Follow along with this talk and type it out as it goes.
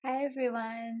Hi,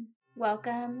 everyone.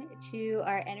 Welcome to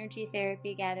our energy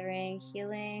therapy gathering,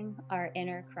 Healing Our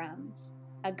Inner Crumbs,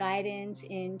 a guidance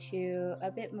into a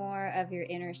bit more of your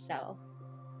inner self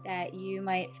that you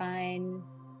might find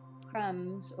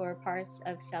crumbs or parts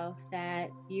of self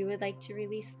that you would like to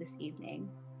release this evening.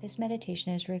 This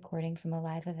meditation is a recording from a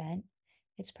live event.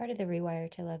 It's part of the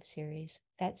Rewire to Love series.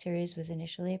 That series was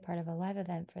initially a part of a live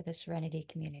event for the Serenity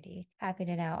community. Happy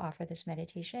to now offer this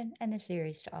meditation and the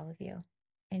series to all of you.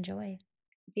 Enjoy.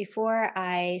 Before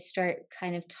I start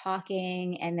kind of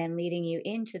talking and then leading you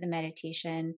into the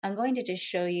meditation, I'm going to just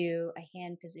show you a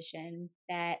hand position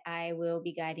that I will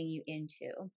be guiding you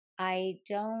into. I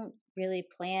don't really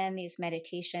plan these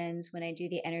meditations when I do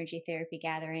the energy therapy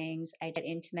gatherings. I get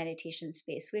into meditation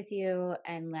space with you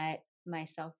and let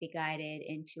myself be guided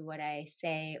into what I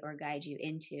say or guide you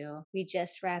into. We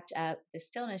just wrapped up the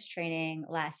stillness training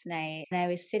last night, and I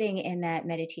was sitting in that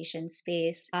meditation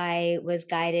space. I was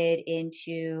guided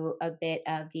into a bit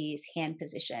of these hand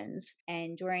positions.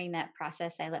 And during that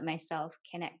process, I let myself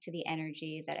connect to the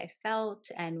energy that I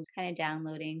felt, and kind of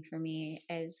downloading for me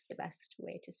is the best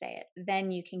way to say it.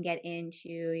 Then you can get into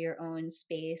your own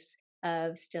space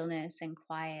of stillness and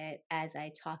quiet as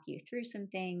I talk you through some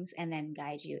things and then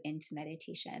guide you into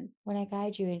meditation. When I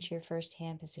guide you into your first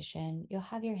hand position, you'll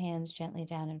have your hands gently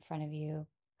down in front of you,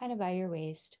 kind of by your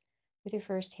waist, with your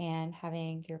first hand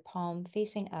having your palm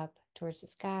facing up towards the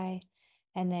sky.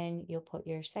 And then you'll put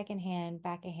your second hand,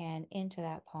 back a hand into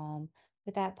that palm,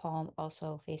 with that palm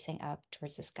also facing up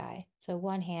towards the sky. So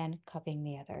one hand cupping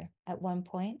the other. At one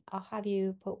point, I'll have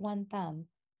you put one thumb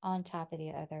on top of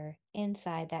the other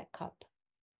inside that cup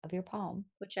of your palm.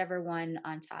 Whichever one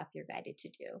on top you're guided to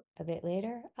do. A bit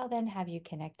later, I'll then have you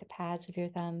connect the pads of your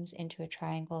thumbs into a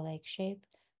triangle-like shape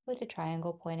with the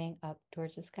triangle pointing up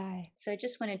towards the sky. So I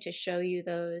just wanted to show you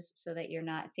those so that you're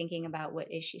not thinking about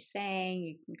what is she saying.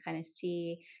 You can kind of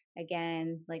see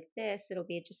again like this. It'll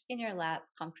be just in your lap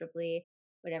comfortably,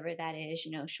 whatever that is,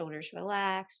 shoulders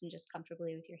relaxed and just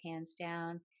comfortably with your hands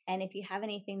down. And if you have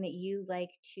anything that you like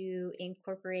to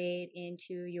incorporate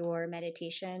into your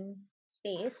meditation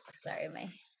space, sorry, my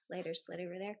lighter slid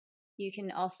over there. You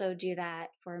can also do that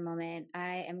for a moment.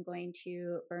 I am going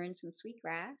to burn some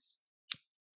sweetgrass.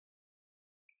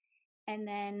 And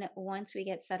then once we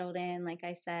get settled in, like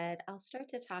I said, I'll start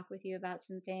to talk with you about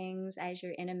some things as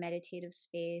you're in a meditative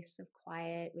space of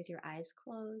quiet with your eyes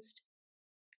closed.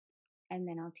 And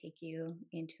then I'll take you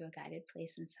into a guided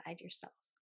place inside yourself.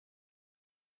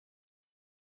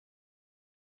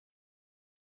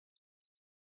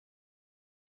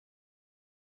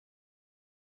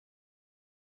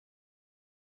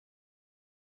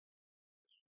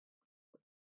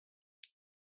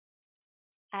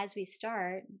 As we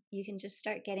start, you can just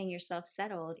start getting yourself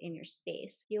settled in your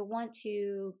space. You'll want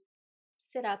to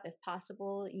sit up if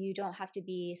possible. You don't have to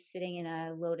be sitting in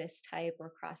a lotus type or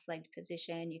cross-legged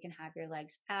position. You can have your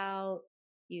legs out.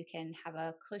 You can have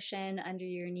a cushion under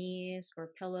your knees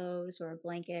or pillows or a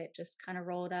blanket just kind of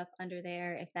rolled up under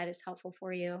there if that is helpful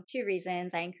for you. Two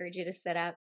reasons I encourage you to sit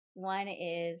up. One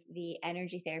is the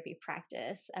energy therapy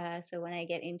practice. So when I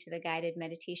get into the guided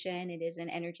meditation, it is an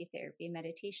energy therapy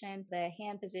meditation. The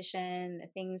hand position, the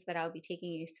things that I'll be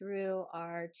taking you through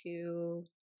are to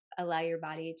allow your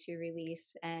body to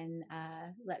release and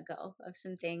let go of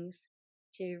some things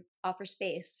to offer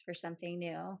space for something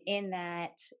new. In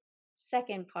that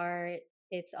second part,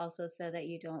 it's also so that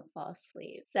you don't fall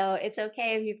asleep. So it's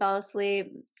okay if you fall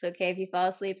asleep. It's okay if you fall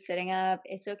asleep sitting up.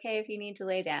 It's okay if you need to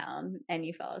lay down and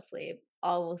you fall asleep.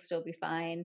 All will still be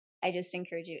fine. I just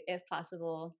encourage you, if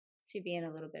possible, to be in a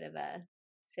little bit of a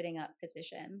sitting up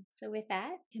position. So with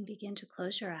that, you can begin to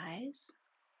close your eyes,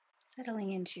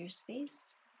 settling into your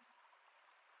space.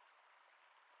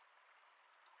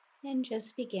 And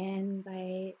just begin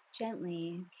by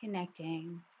gently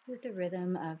connecting with the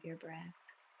rhythm of your breath.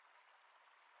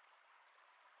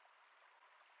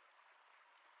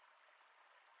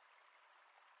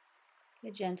 The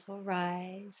gentle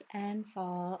rise and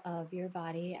fall of your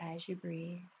body as you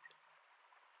breathe.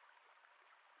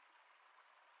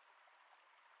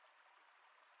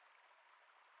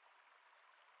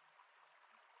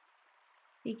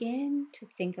 Begin to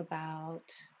think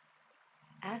about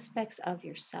aspects of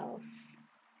yourself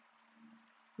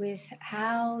with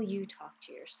how you talk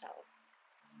to yourself.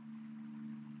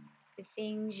 The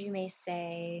things you may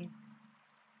say,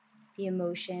 the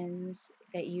emotions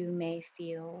that you may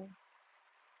feel,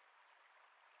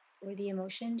 or the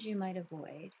emotions you might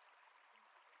avoid.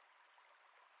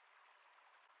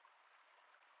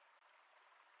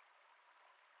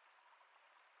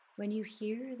 When you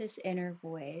hear this inner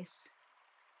voice,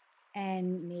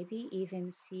 and maybe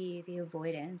even see the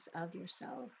avoidance of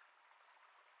yourself,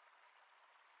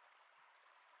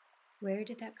 Where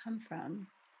did that come from?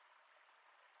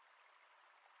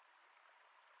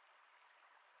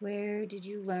 Where did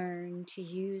you learn to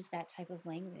use that type of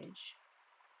language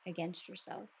against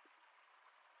yourself?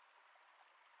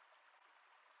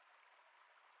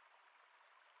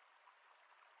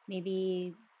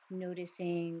 Maybe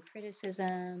noticing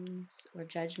criticisms or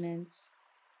judgments,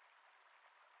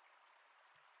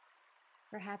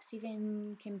 perhaps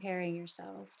even comparing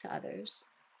yourself to others.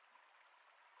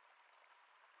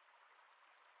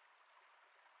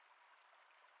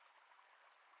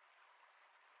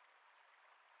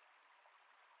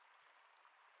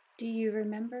 Do you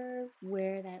remember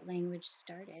where that language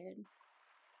started?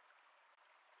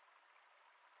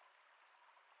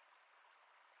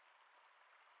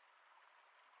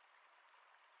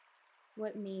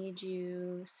 What made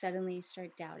you suddenly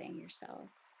start doubting yourself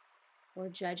or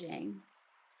judging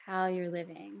how you're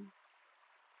living,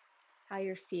 how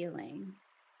you're feeling?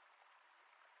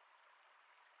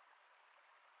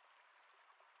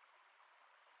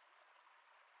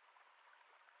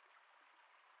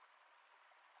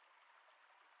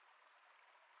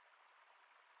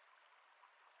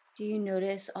 Do you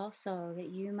notice also that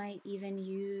you might even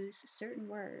use certain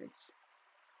words,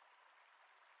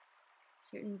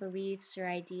 certain beliefs or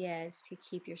ideas to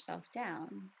keep yourself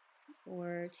down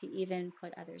or to even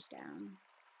put others down?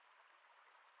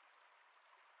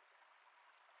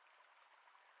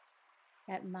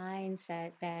 That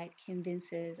mindset that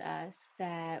convinces us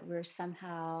that we're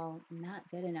somehow not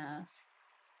good enough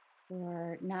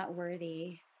or not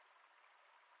worthy.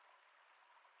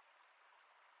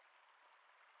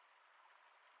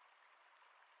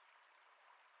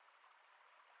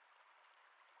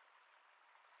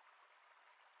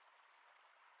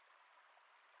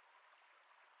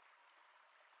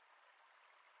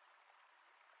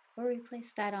 Or we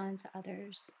place that onto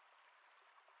others.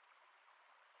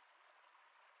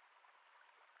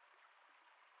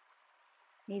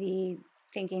 Maybe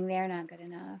thinking they're not good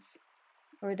enough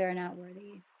or they're not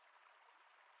worthy.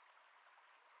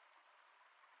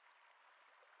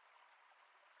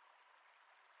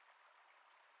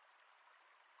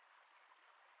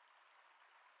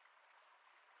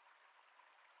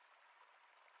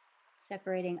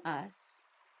 Separating us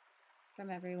from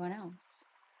everyone else.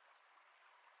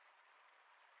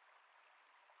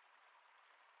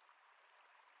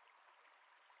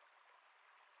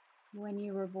 When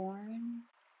you were born,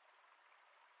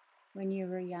 when you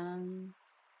were young,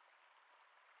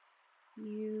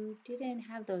 you didn't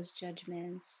have those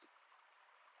judgments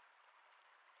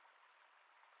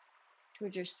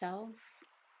toward yourself,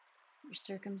 your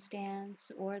circumstance,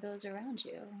 or those around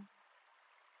you.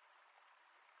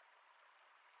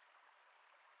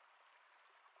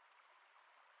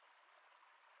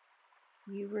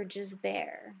 You were just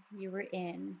there. You were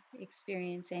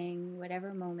experiencing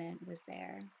whatever moment was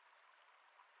there.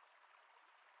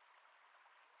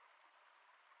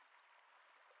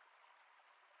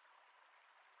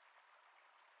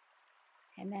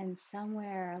 And then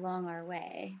somewhere along our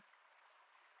way,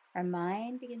 our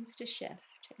mind begins to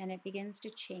shift and it begins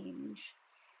to change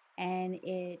and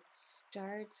it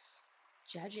starts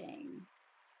judging.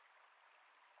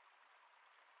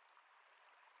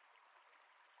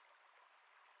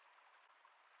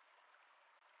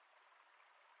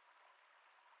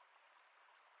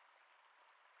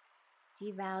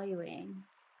 Devaluing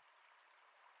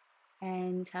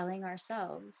and telling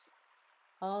ourselves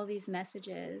all these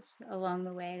messages along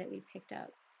the way that we picked up.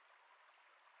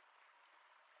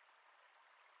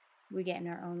 We get in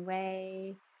our own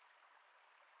way,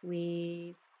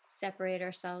 we separate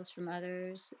ourselves from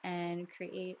others and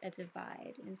create a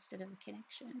divide instead of a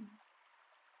connection.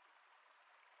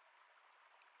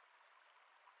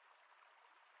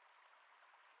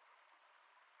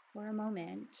 For a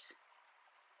moment,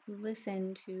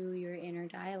 listen to your inner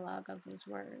dialogue of those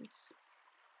words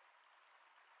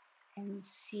and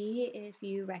see if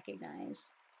you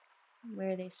recognize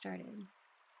where they started.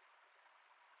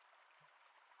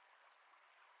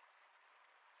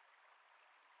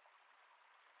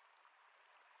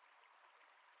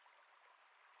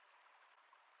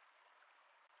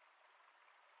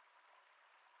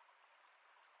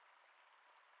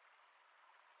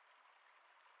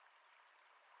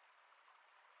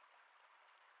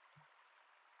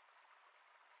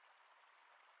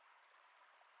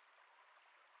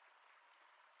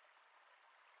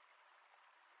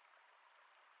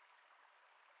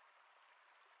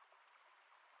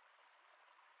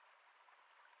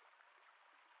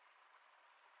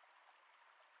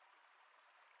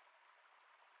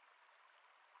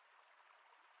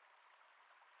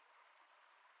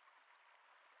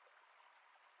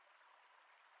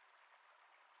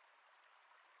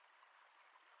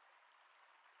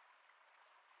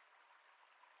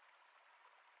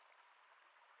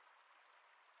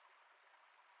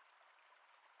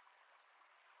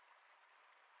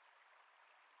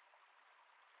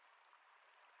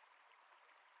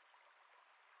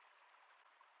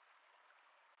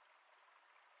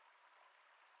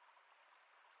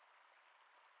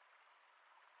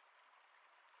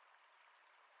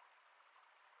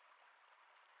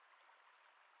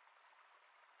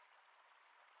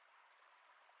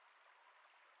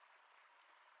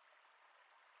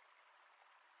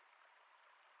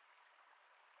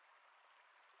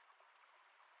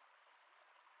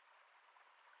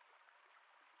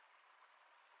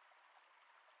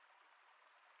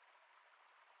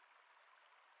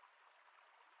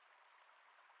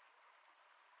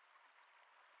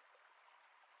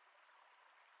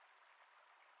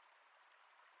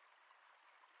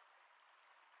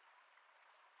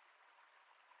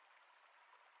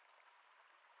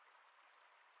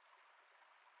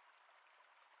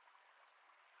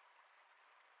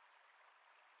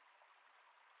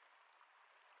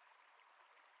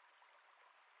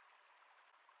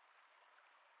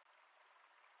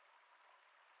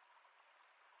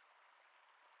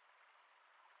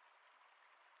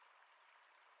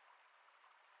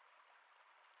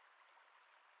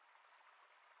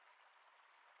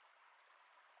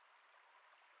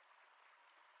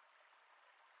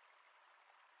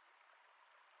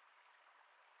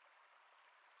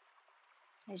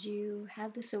 As you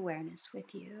have this awareness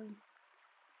with you,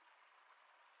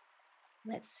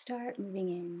 let's start moving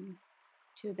in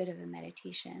to a bit of a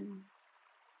meditation.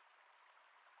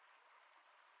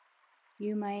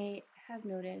 You might have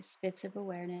noticed bits of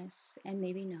awareness and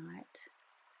maybe not.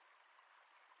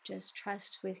 Just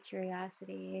trust with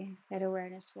curiosity that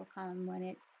awareness will come when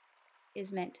it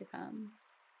is meant to come.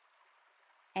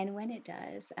 And when it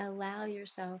does, allow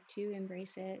yourself to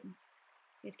embrace it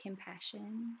with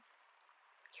compassion,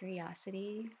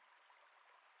 curiosity,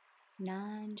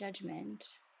 non-judgment,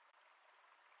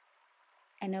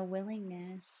 and a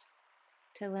willingness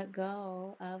to let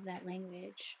go of that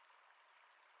language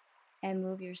and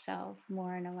move yourself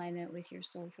more in alignment with your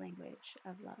soul's language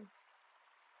of love.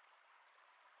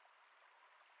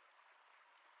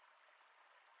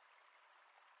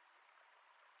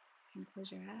 And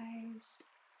close your eyes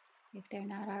if they're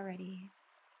not already,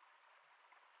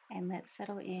 and let's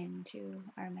settle into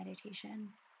our meditation.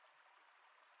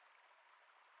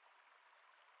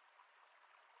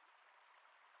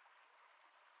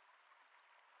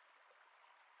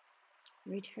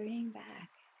 Returning back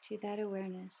to that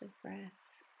awareness of breath.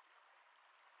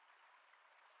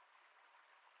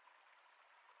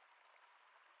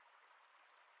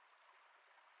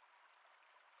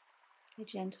 The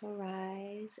gentle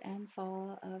rise and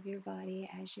fall of your body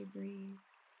as you breathe.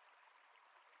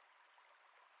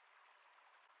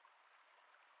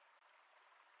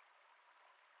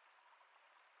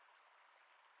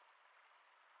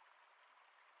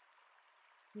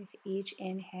 With each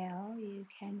inhale, you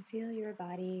can feel your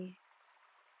body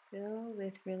fill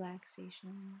with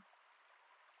relaxation.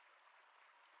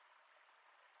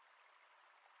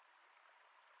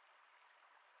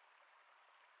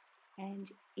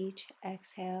 And each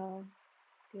exhale,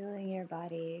 feeling your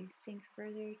body sink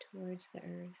further towards the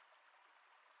earth.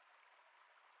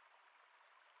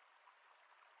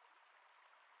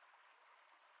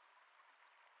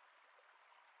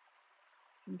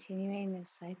 Continuing this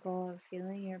cycle of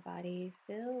feeling your body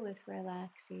fill with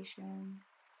relaxation.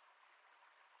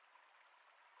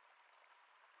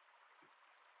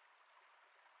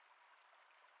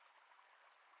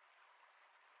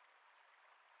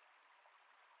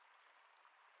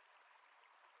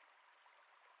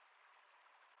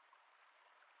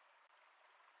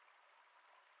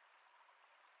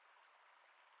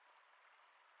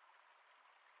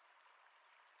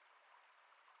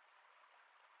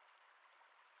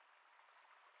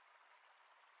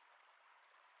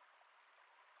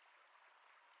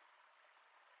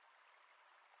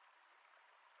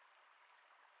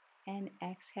 And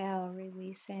exhale,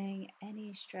 releasing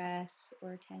any stress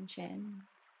or tension.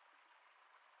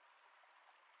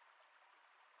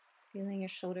 Feeling your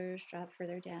shoulders drop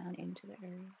further down into the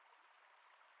earth.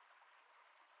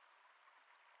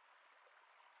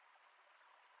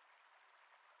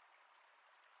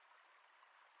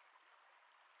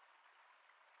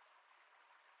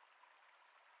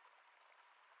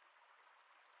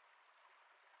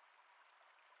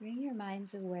 Bring your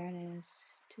mind's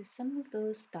awareness to some of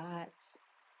those thoughts,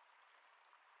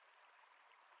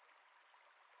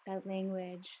 that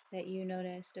language that you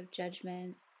noticed of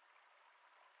judgment.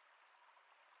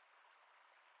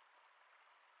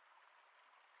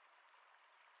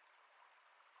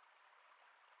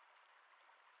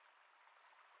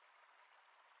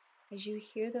 As you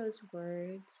hear those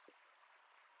words,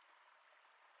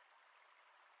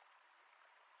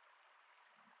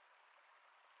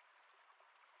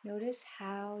 notice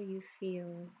how you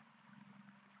feel.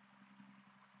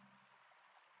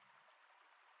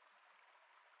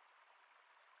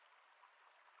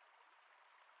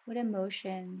 What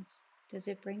emotions does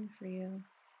it bring for you?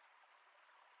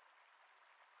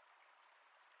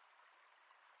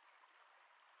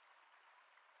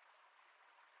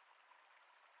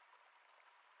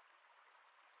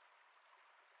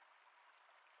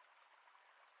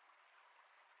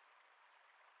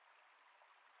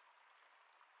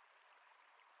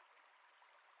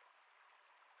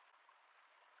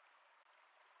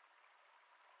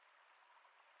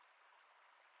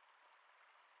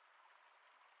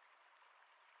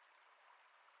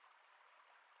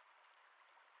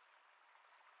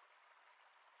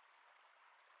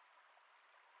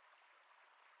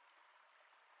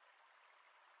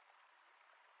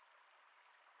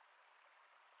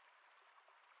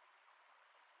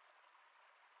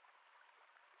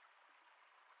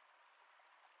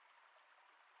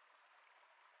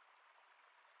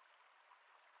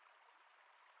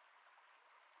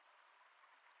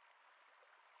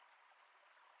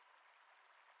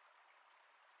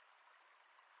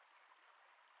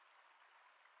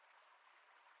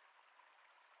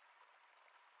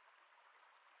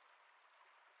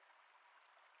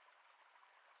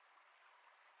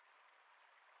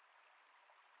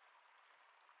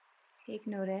 Take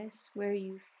notice where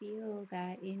you feel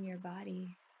that in your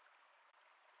body.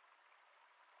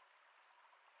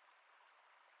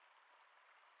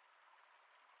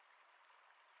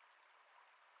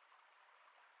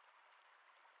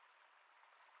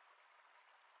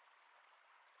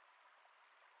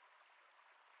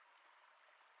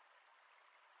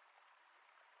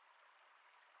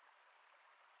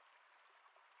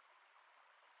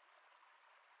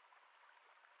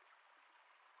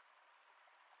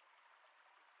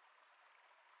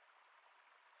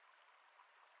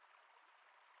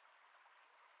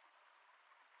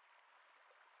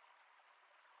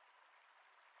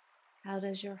 How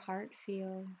does your heart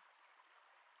feel?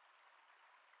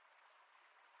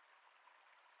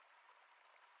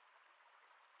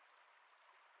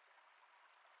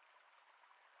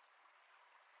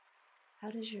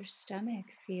 How does your stomach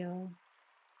feel?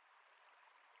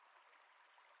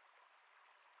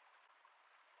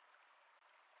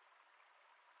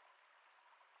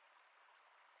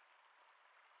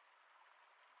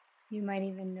 You might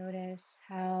even notice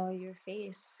how your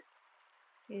face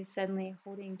is suddenly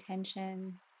holding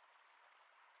tension,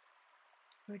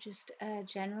 or just a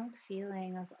general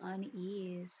feeling of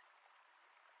unease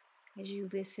as you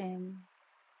listen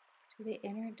to the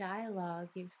inner dialogue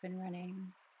you've been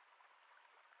running.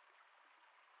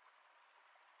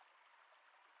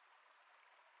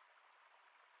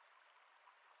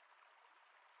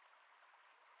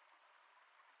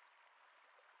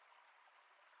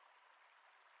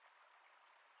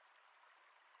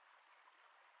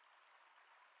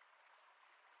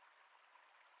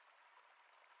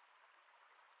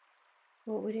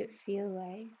 What would it feel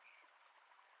like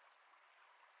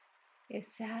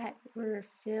if that were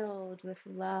filled with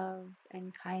love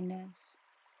and kindness?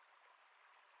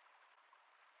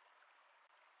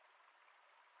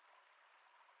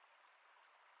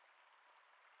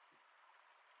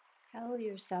 Tell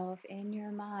yourself in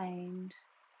your mind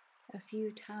a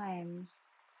few times,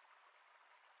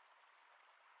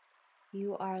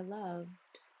 you are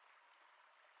loved,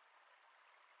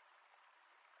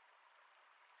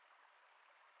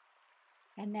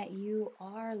 and that you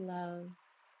are love.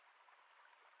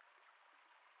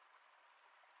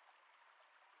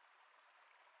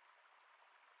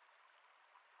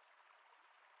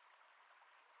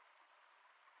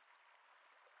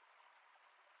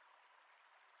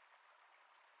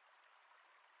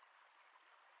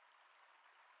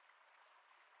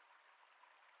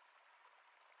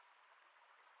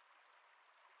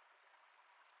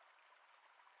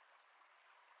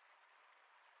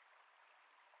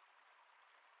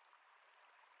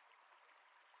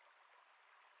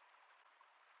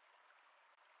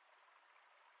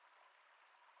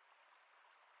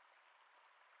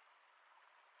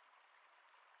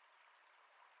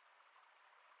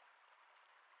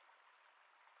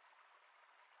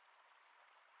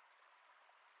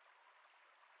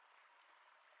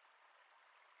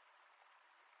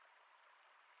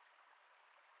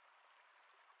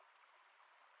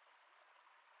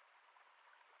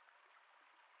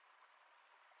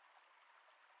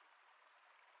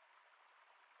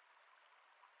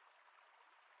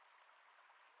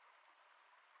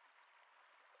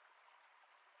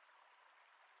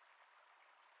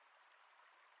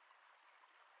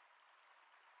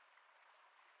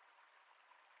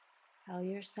 Tell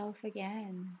yourself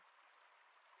again,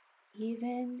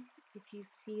 even if you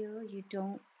feel you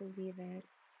don't believe it.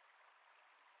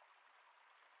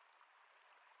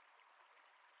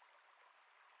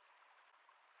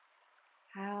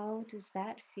 How does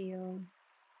that feel?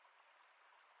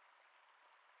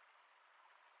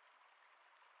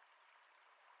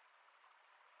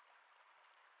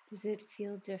 Does it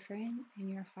feel different in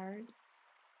your heart?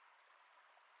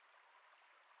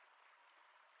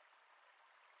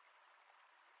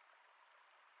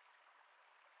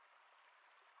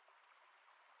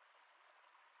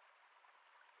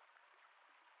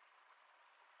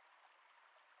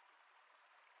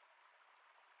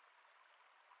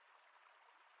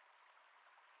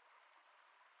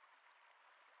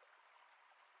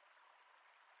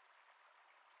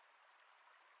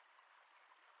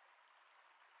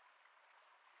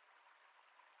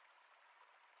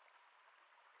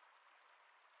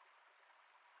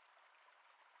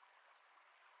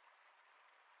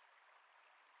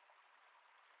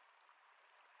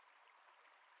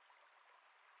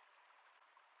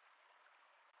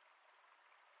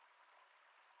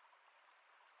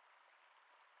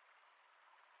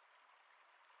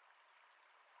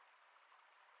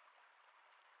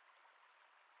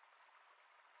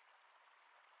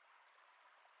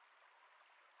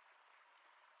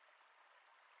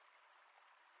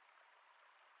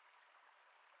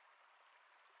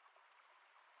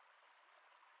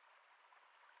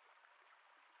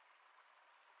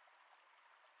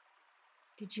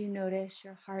 Did you notice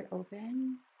your heart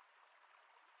open,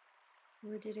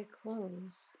 or did it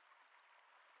close?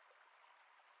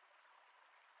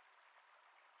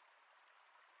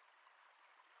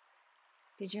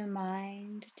 Did your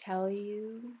mind tell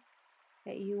you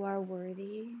that you are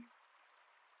worthy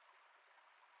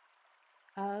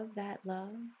of that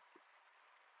love,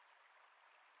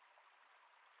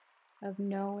 of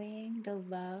knowing the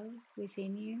love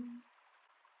within you?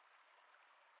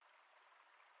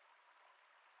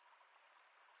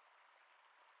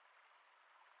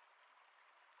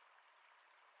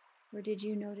 Or did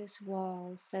you notice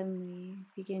walls suddenly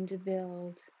begin to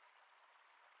build,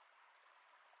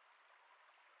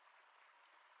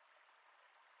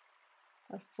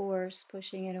 a force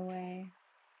pushing it away?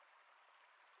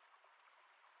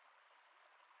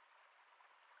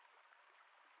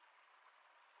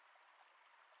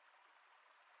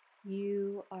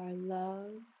 You are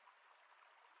love,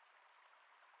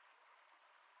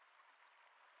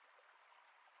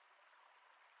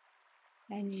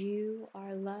 and you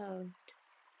are loved.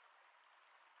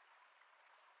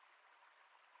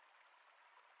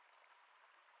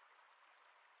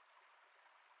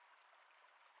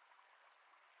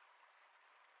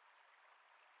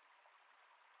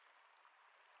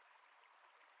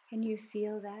 Can you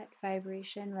feel that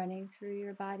vibration running through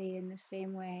your body in the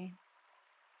same way?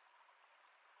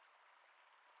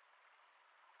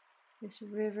 This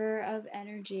river of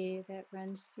energy that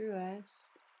runs through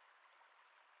us.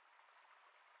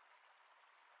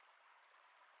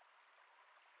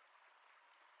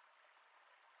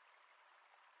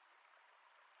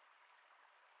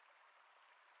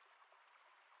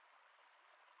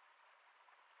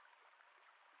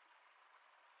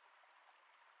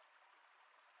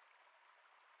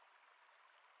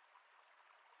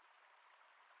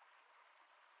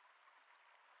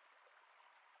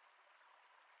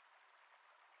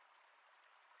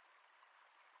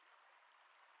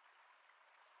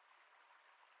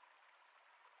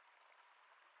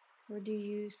 Or do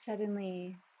you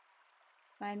suddenly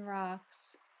find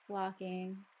rocks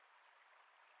blocking,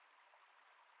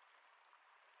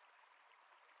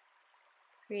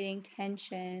 creating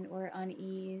tension or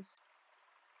unease?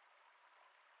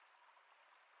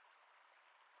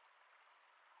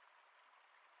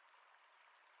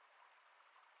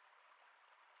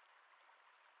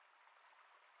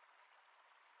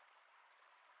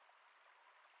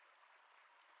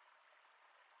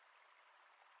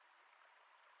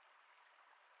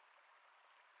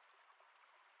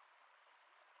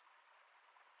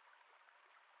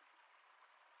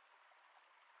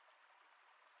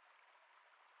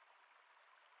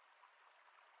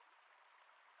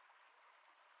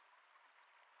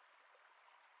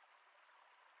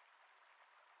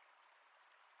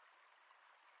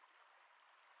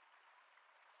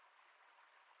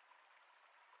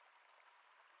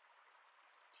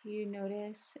 Do you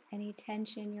notice any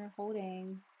tension you're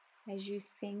holding as you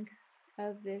think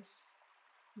of this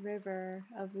river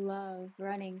of love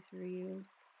running through you?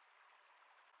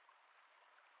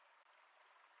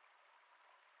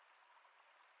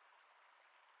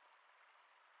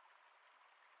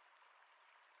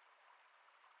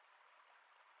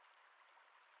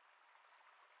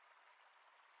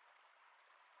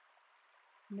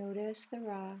 Notice the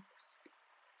rocks.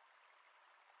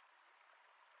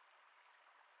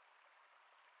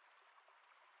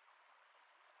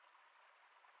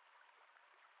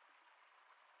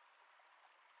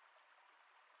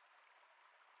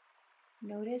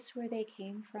 Notice where they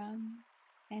came from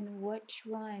and which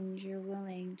ones you're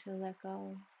willing to let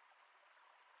go.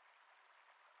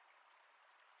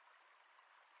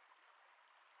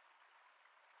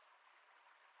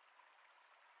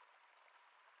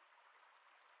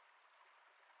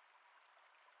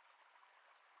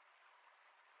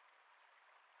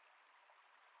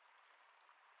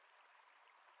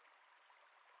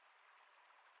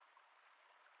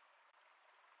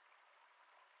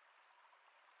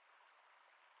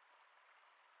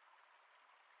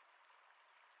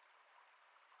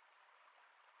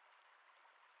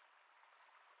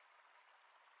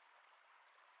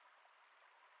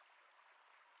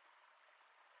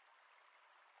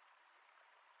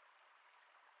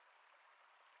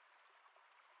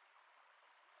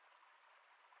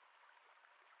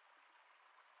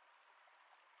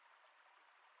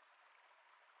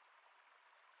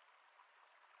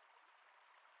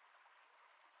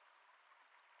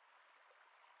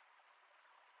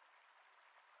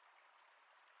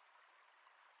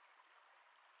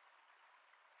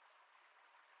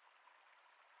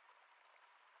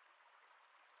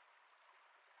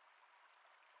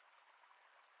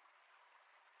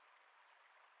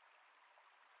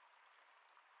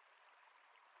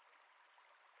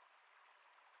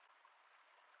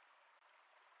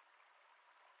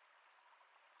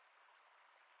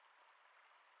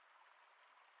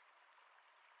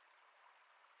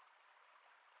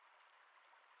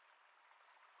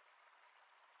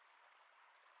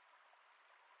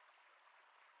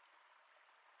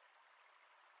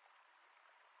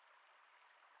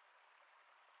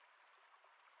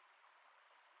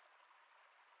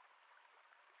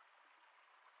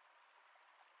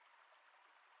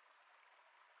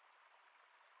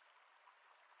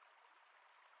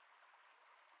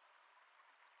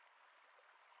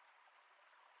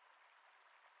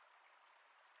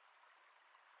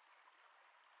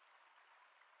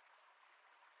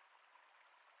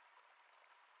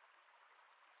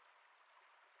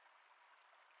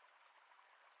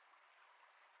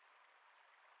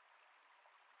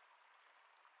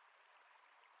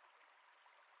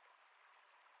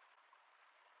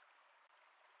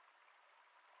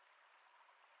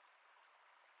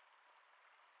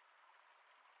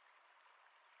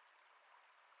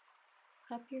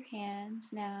 cup your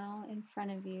hands now in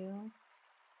front of you,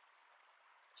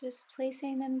 just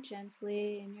placing them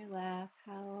gently in your lap,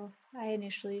 how I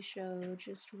initially showed,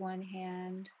 just one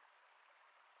hand,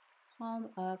 palm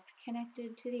up,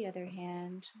 connected to the other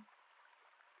hand,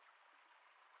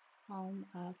 palm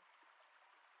up.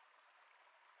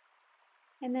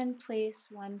 And then place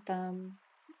one thumb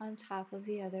on top of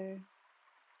the other,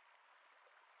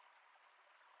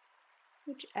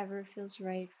 whichever feels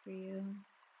right for you.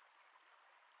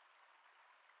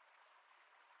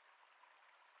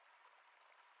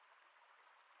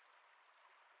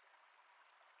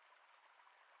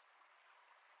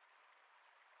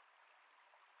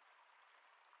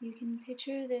 You can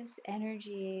picture this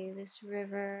energy, this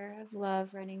river of love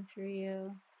running through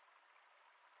you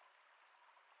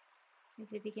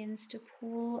as it begins to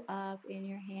pool up in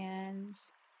your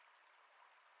hands,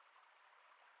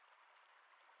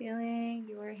 filling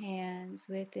your hands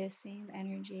with this same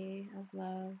energy of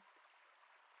love.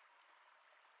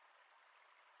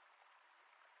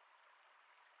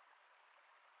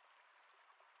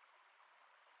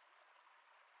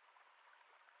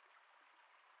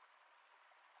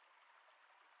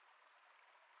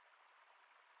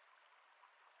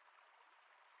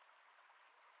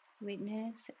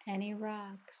 Witness any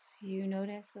rocks you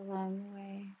notice along the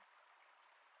way.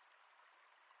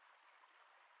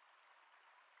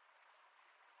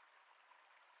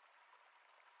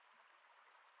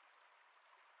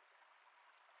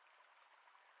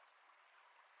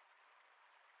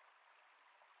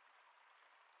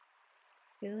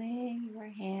 Filling your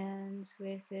hands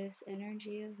with this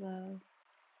energy of love,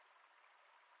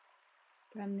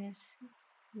 from this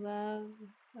love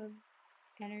of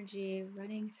energy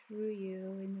running through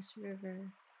you in this river.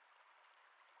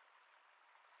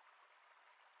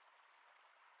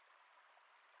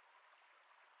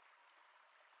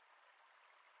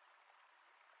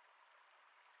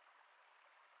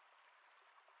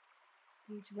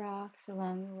 These rocks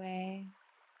along the way,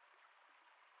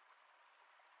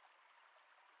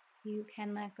 you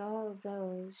can let go of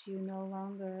those you no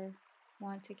longer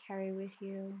want to carry with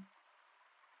you.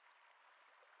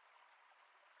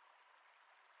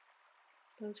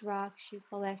 Those rocks you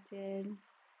collected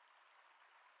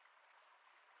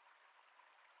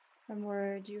from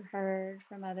words you heard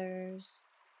from others,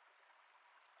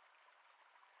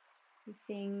 the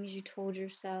things you told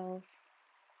yourself,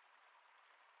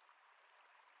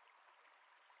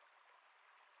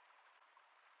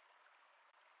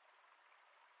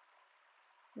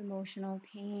 emotional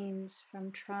pains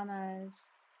from traumas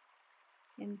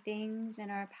and things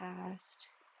in our past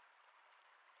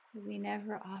that we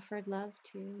never offered love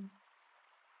to.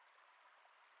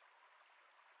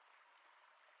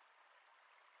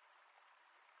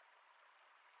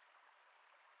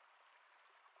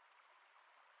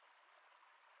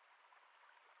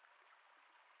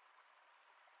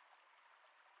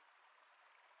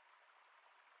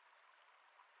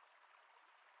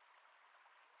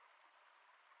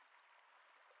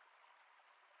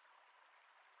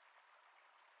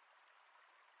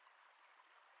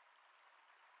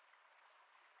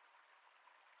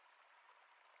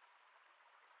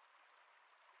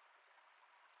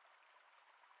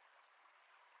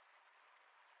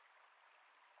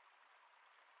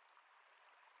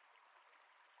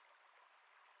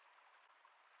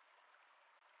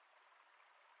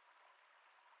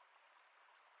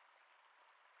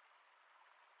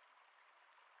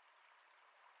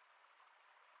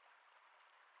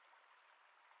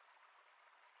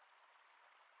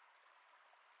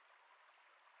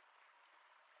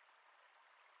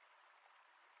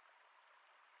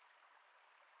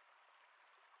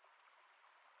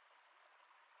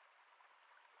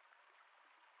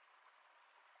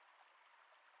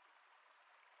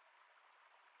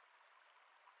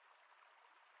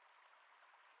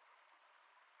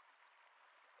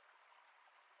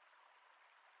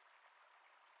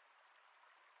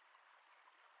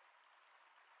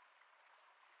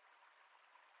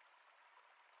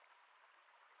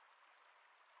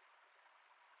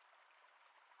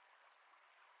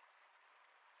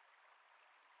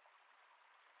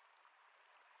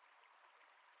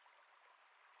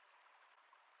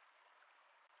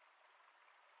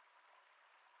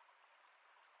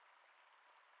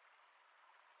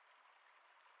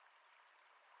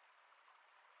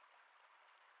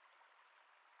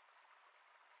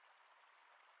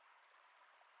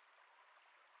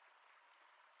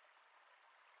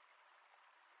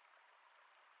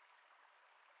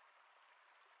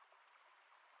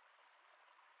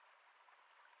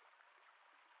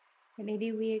 That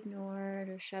maybe we ignored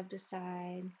or shoved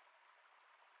aside.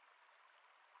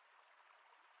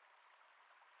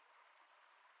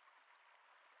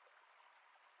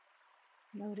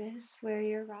 Notice where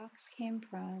your rocks came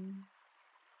from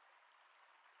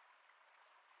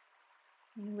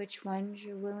and which ones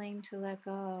you're willing to let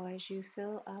go as you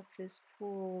fill up this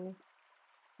pool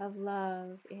of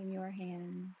love in your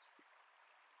hands.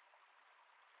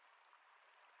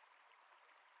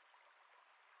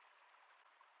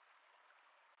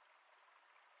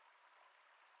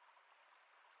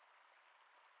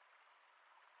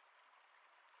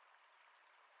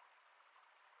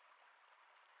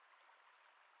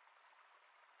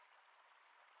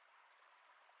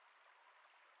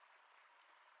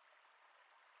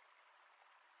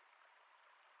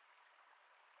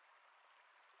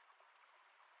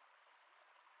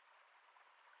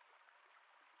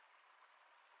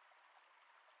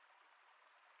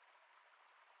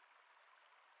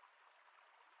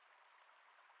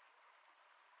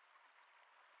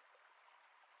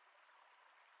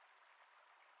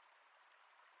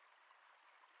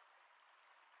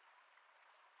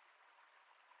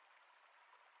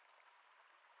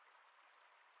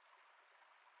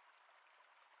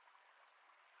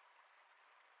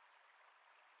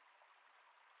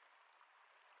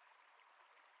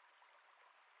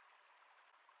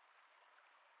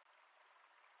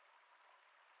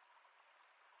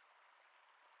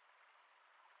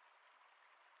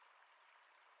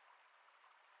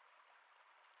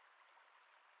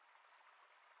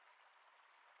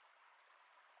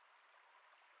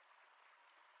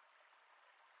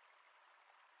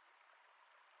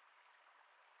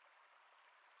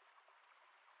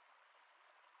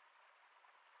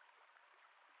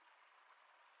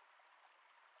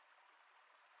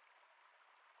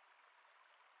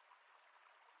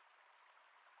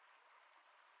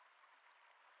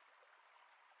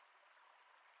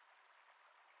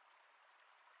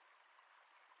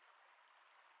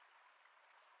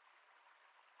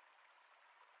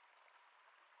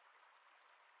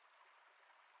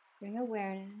 Bring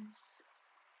awareness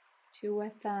to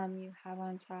what thumb you have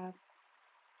on top.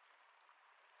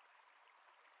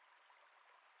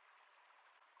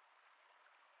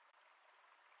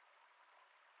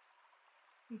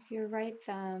 If your right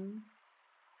thumb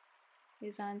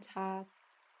is on top,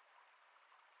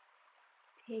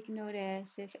 take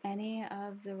notice if any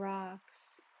of the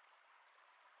rocks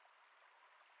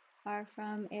are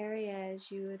from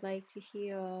areas you would like to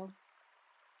heal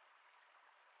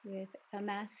with a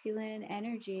masculine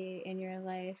energy in your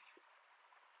life.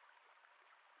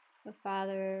 A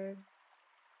father,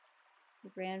 a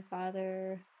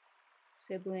grandfather,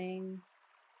 sibling.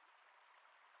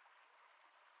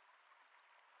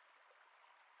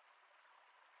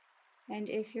 And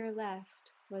if your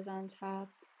left was on top,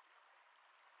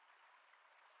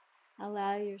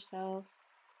 allow yourself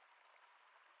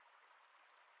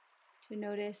to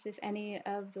notice if any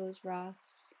of those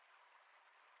rocks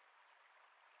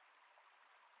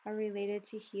are related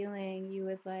to healing you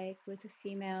would like with a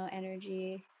female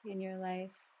energy in your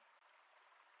life.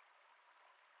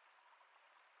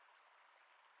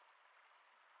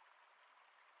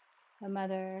 A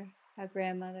mother, a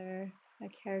grandmother, a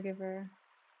caregiver.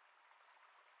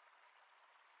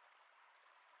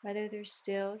 Whether they're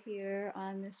still here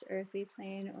on this earthly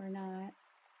plane or not.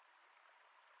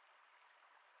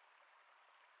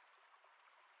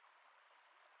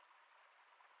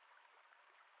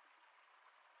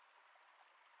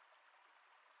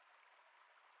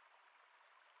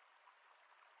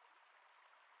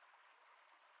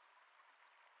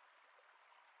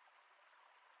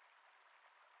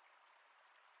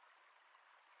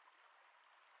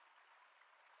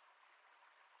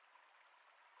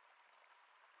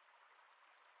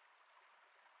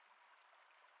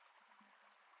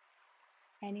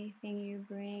 Anything you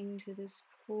bring to this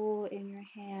pool in your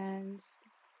hands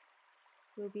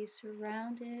will be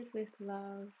surrounded with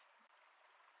love.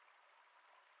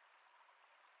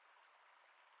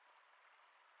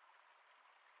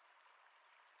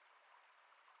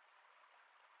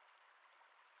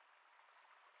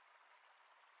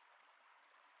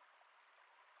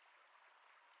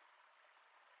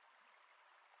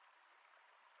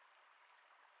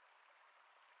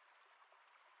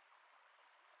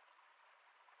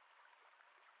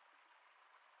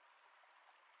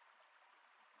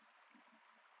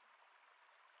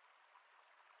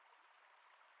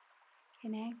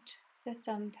 Connect the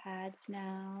thumb pads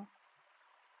now.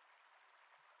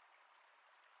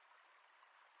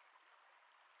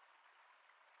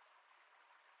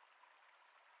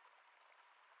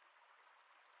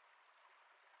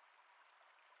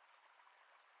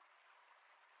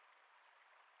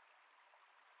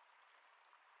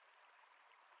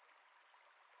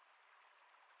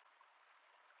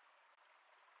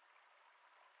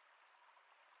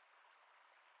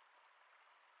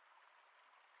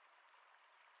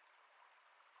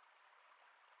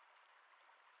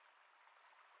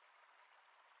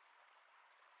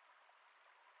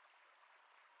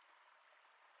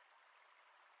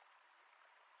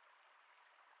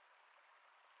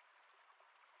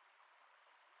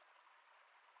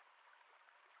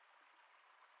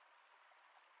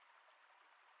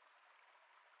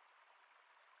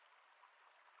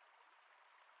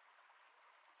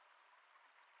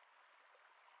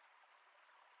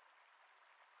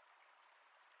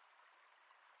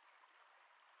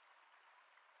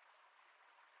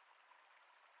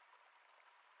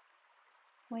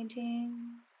 pointing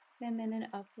them in an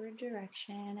upward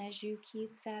direction as you keep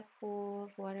that pool of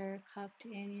water cupped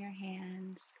in your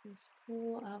hands, this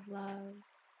pool of love.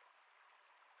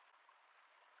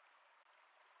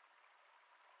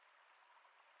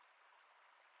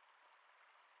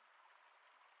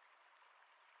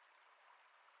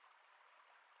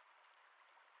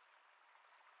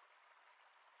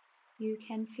 You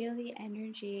can feel the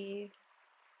energy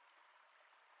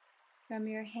from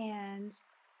your hands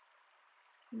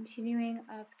continuing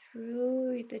up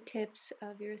through the tips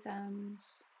of your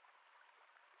thumbs.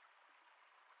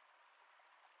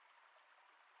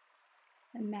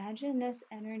 Imagine this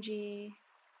energy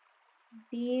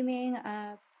beaming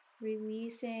up,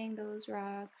 releasing those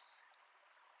rocks,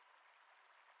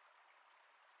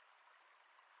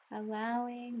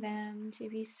 allowing them to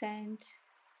be sent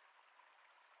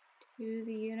to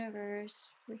the universe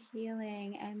for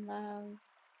healing and love,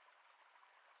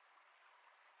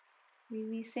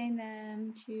 releasing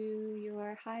them to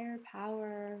your higher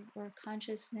power or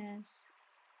consciousness,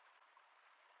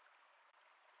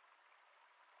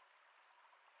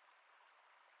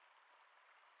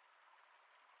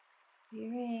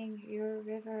 clearing your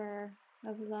river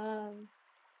of love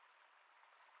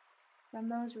from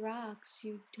those rocks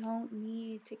you don't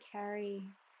need to carry.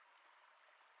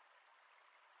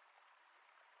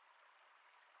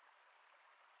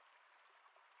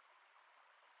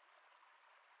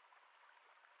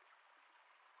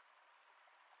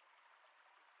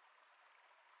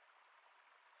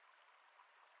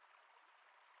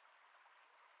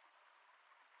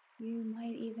 You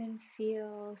might even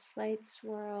feel slight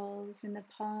swirls in the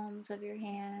palms of your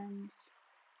hands,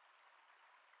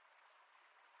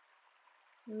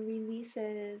 or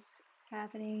releases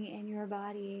happening in your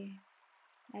body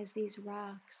as these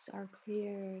rocks are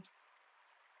cleared,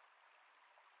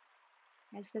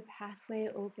 as the pathway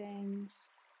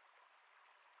opens.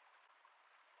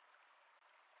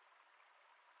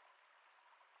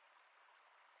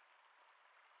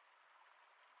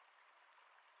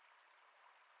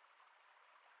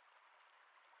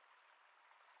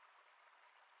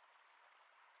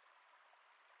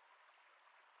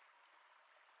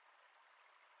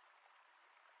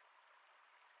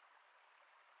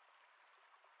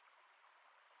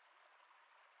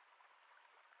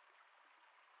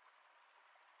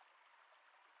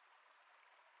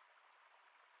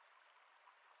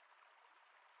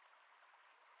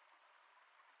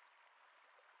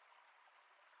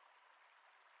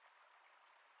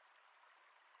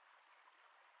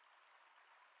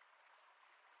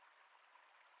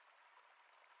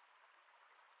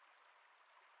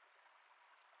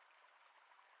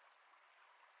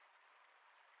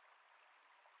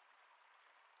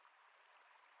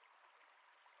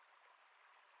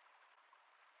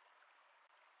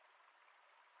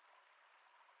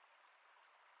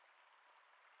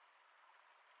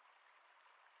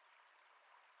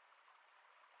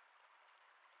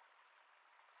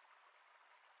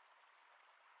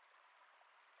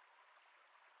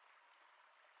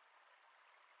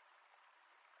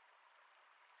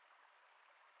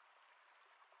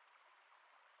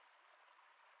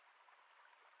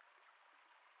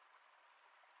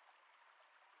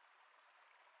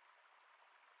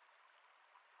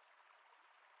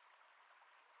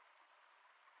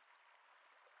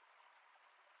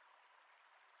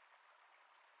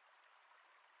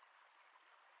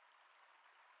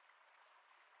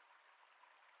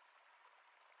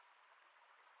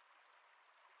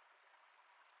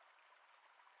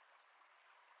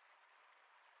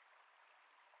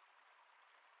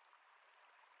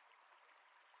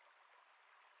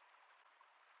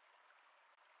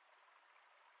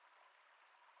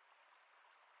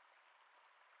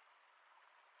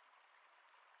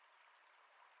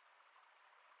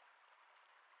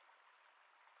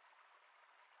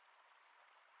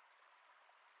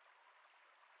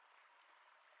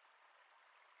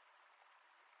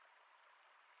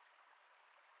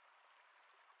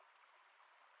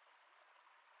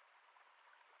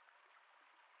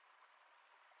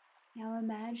 Now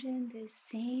imagine this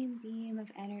same beam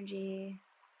of energy,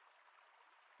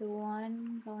 the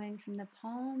one going from the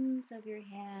palms of your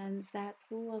hands, that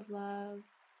pool of love,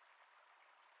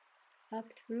 up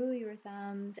through your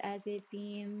thumbs as it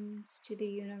beams to the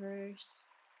universe.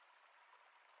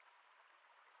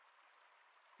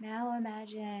 Now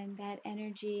imagine that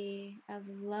energy of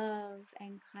love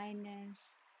and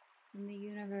kindness from the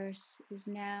universe is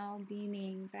now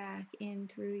beaming back in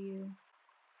through you,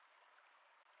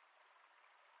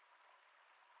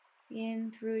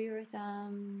 in through your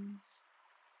thumbs,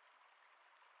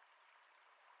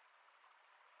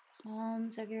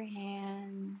 palms of your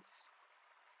hands,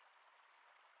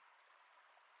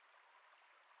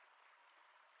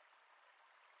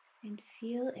 and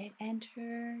feel it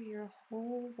enter your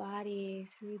whole body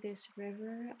through this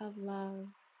river of love.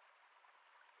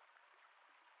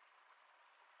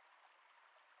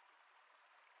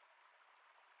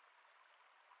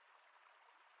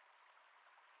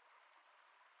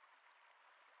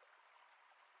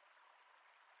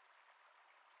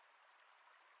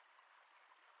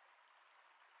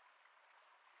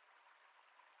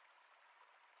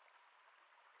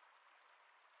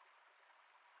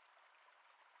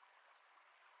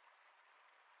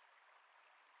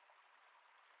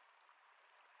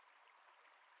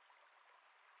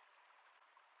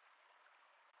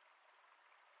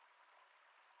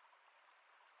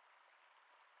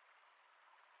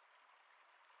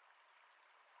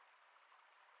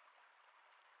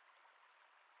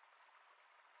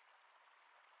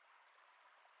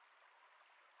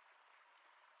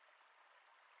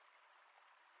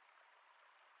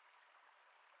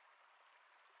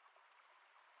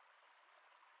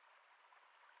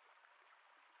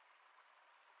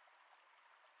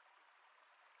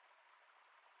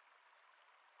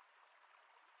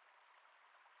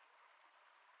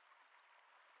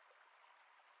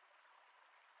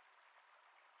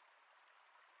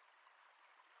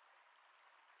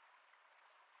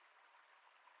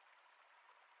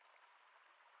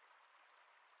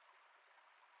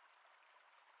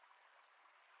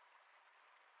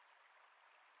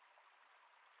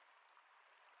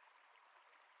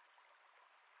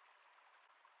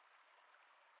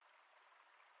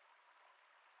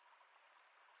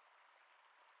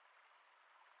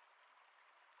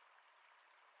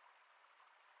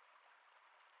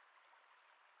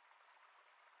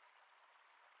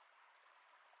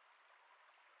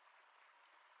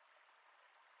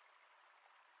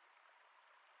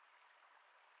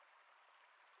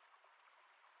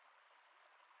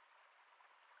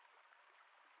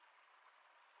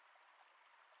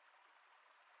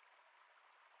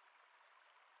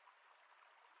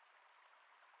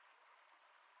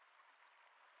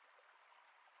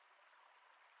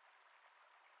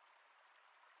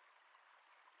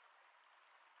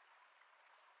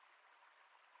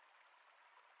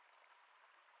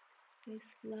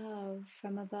 This love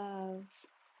from above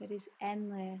that is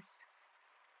endless,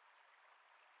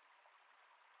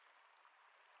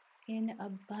 in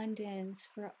abundance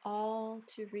for all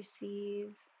to receive,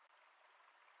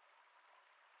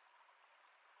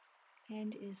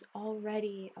 and is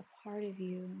already a part of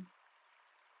you.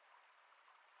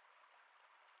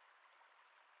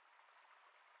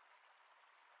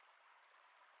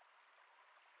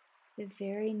 The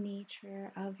very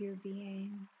nature of your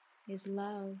being is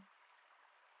love.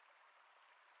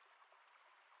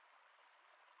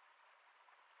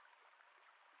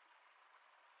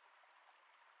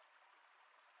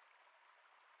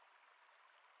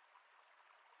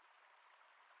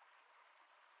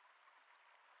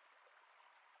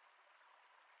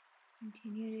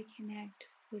 Continue to connect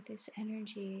with this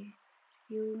energy,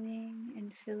 fueling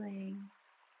and filling.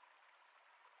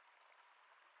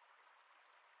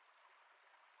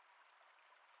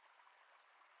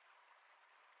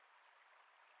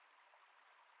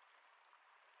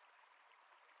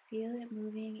 Feel it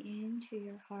moving into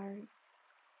your heart,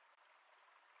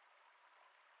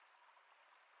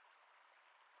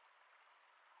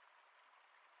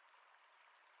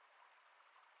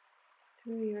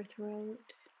 through your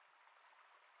throat,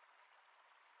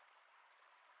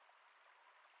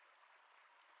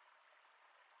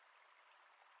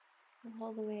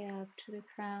 all the way up to the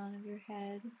crown of your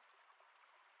head.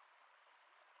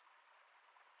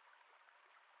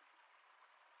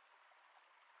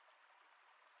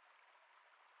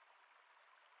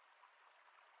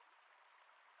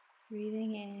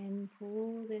 Breathing in,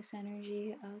 pull this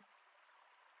energy up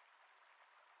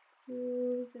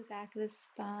through the back of the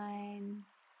spine,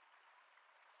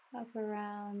 up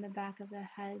around the back of the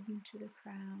head to the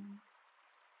crown.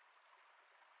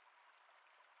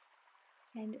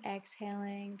 And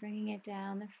exhaling, bringing it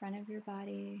down the front of your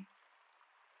body,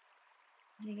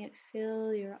 letting it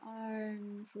fill your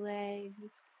arms,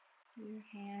 legs, your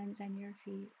hands, and your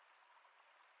feet.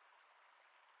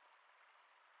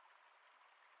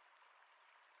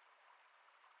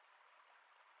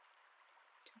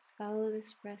 Just follow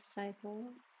this breath cycle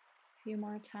a few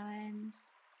more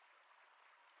times.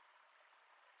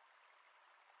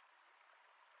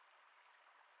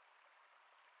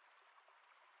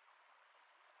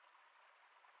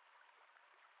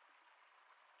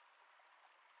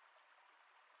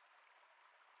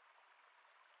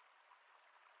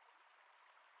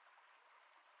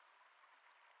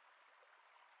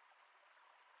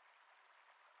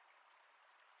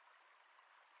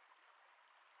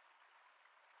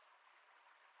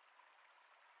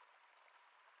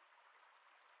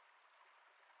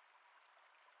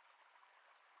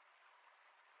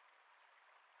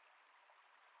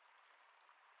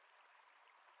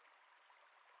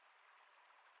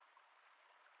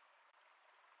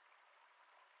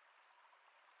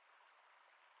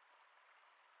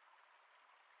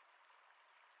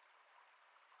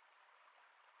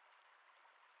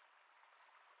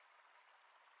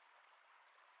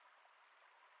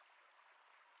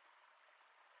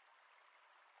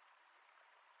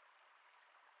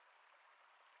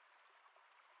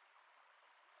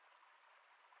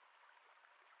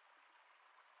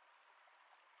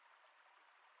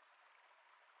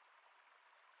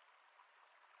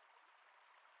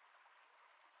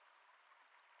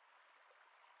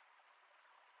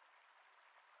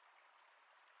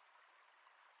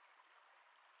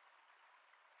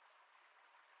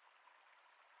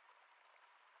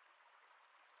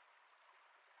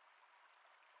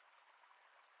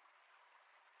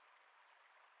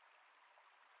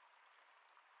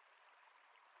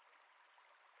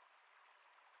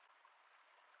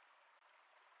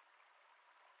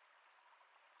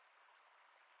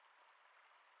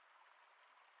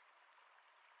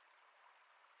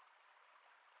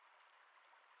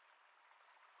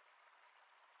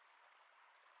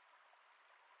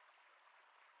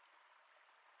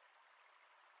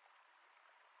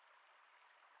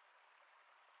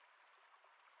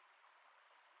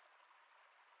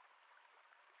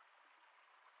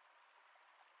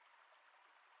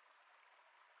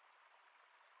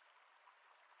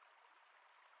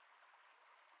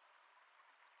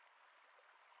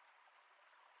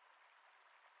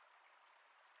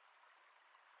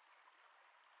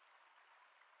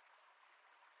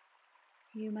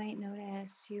 You might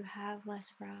notice you have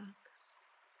less rocks.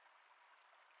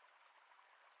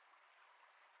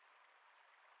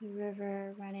 The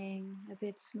river running a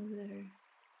bit smoother.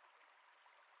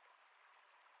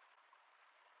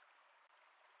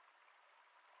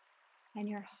 And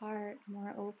your heart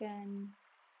more open,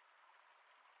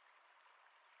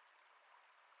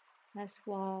 less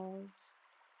walls,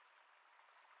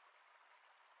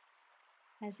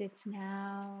 as it's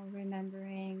now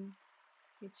remembering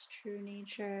its true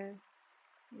nature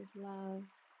is love.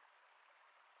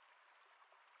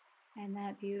 And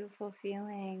that beautiful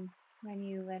feeling when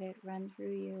you let it run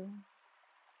through you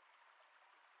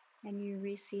and you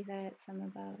receive it from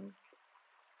above.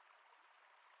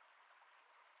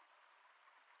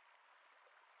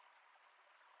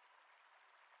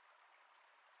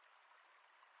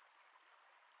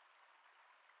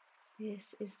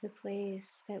 This is the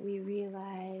place that we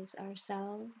realize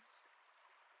ourselves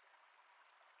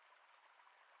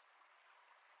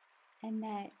and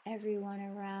that everyone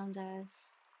around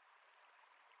us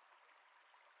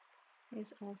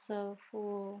is also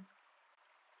full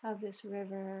of this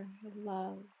river of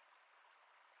love.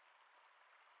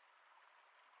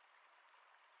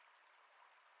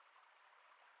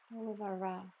 All of our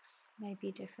rocks might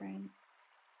be different.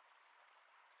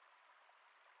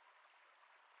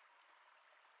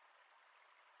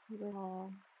 We're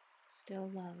all still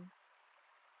love.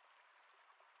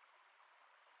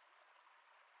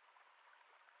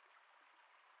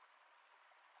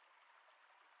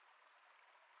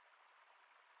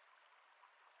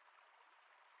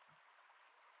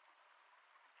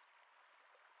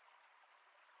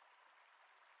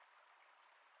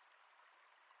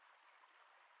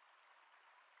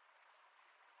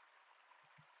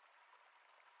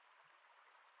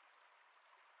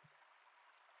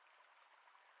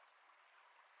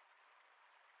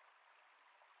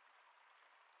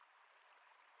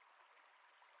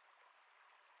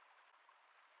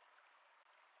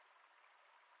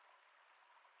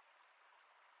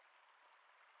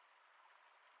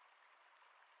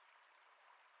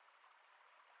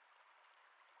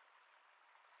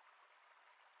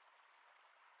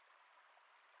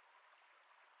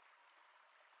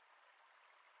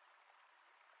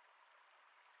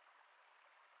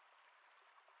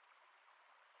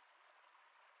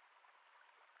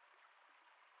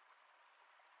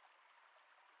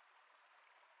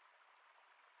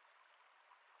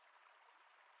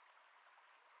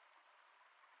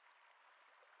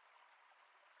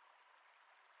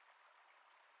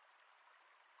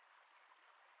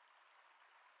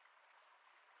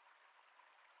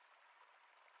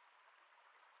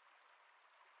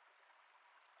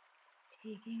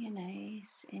 Taking a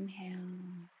nice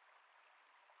inhale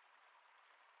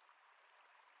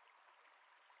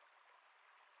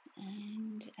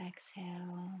and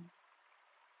exhale.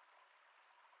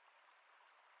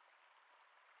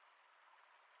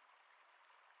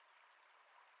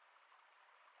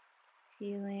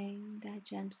 Feeling that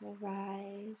gentle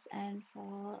rise and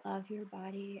fall of your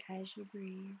body as you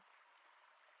breathe.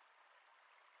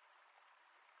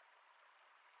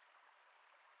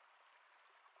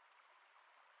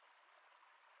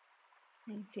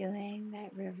 And feeling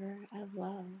that river of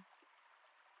love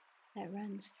that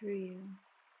runs through you,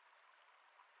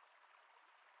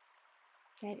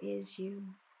 that is you.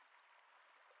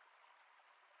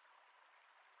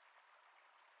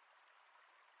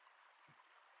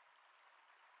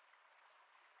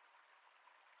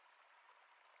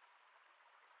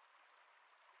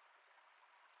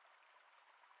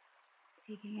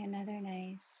 Taking another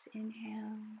nice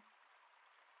inhale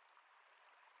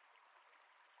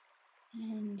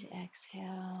and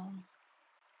exhale.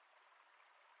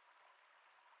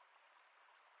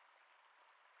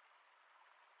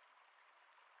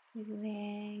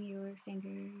 Wiggling your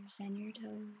fingers and your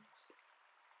toes.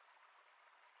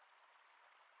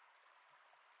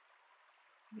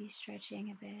 Maybe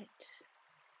stretching a bit.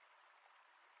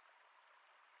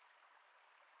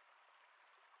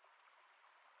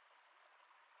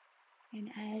 And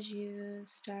as you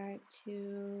start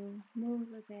to move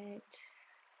a bit,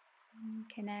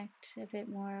 connect a bit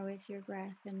more with your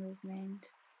breath and movement,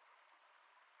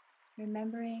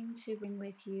 remembering to bring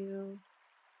with you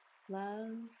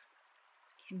love,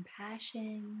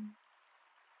 compassion,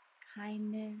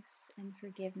 kindness, and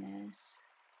forgiveness.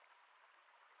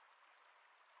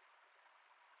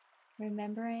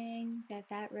 Remembering that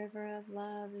that river of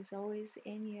love is always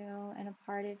in you and a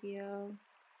part of you,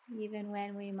 even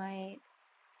when we might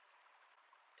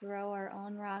throw our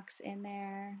own rocks in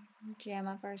there, jam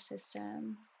up our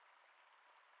system.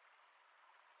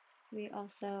 We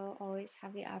also always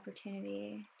have the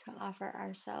opportunity to offer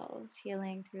ourselves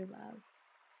healing through love.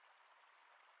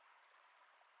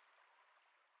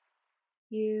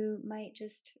 You might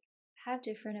just have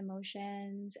different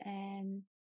emotions and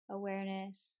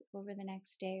awareness over the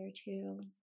next day or two.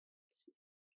 It's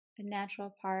a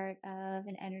natural part of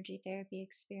an energy therapy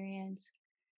experience.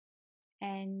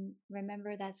 And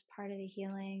remember, that's part of the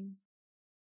healing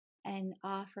and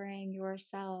offering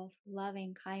yourself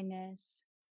loving kindness,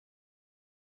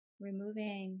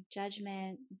 removing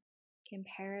judgment,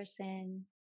 comparison,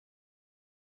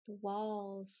 the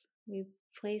walls we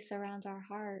place around our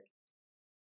heart.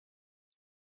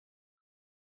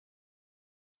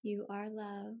 You are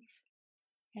love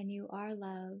and you are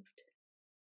loved.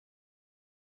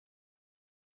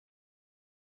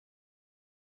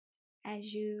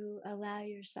 As you allow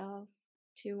yourself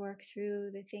to work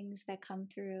through the things that come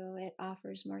through, it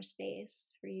offers more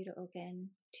space for you to open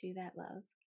to that love.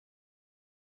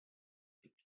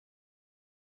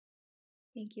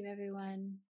 Thank you,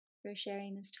 everyone, for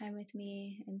sharing this time with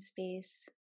me and space,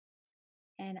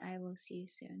 and I will see you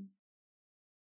soon.